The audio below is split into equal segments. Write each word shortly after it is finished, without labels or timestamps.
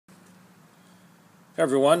Hey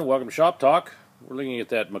everyone, welcome to Shop Talk. We're looking at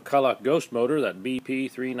that McCulloch Ghost motor, that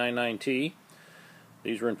BP399T.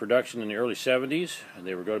 These were in production in the early 70s.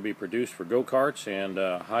 They were going to be produced for go-karts and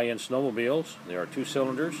high-end snowmobiles. They are 2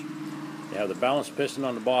 cylinders. They have the balanced piston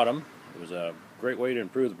on the bottom. It was a great way to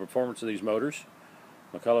improve the performance of these motors.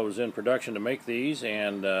 McCulloch was in production to make these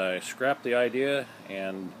and scrapped the idea,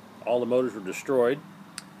 and all the motors were destroyed.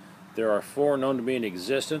 There are 4 known to be in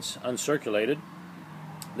existence, uncirculated.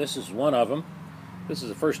 This is one of them. This is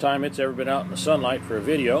the first time it's ever been out in the sunlight for a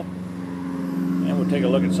video, and we'll take a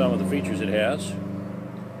look at some of the features it has.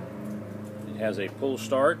 It has a pull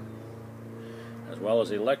start as well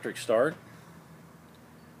as electric start,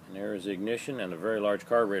 and there is the ignition and a very large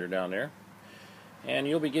carburetor down there. And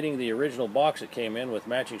you'll be getting the original box that came in with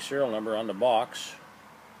matching serial number on the box,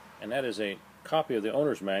 and that is a copy of the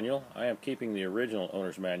owner's manual. I am keeping the original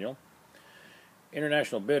owner's manual.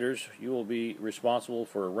 International bidders, you will be responsible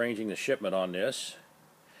for arranging the shipment on this.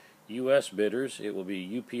 U.S. bidders, it will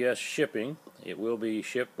be UPS shipping. It will be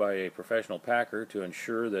shipped by a professional packer to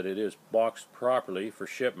ensure that it is boxed properly for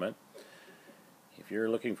shipment. If you're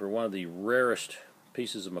looking for one of the rarest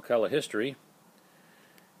pieces of McCulloch history,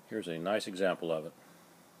 here's a nice example of it.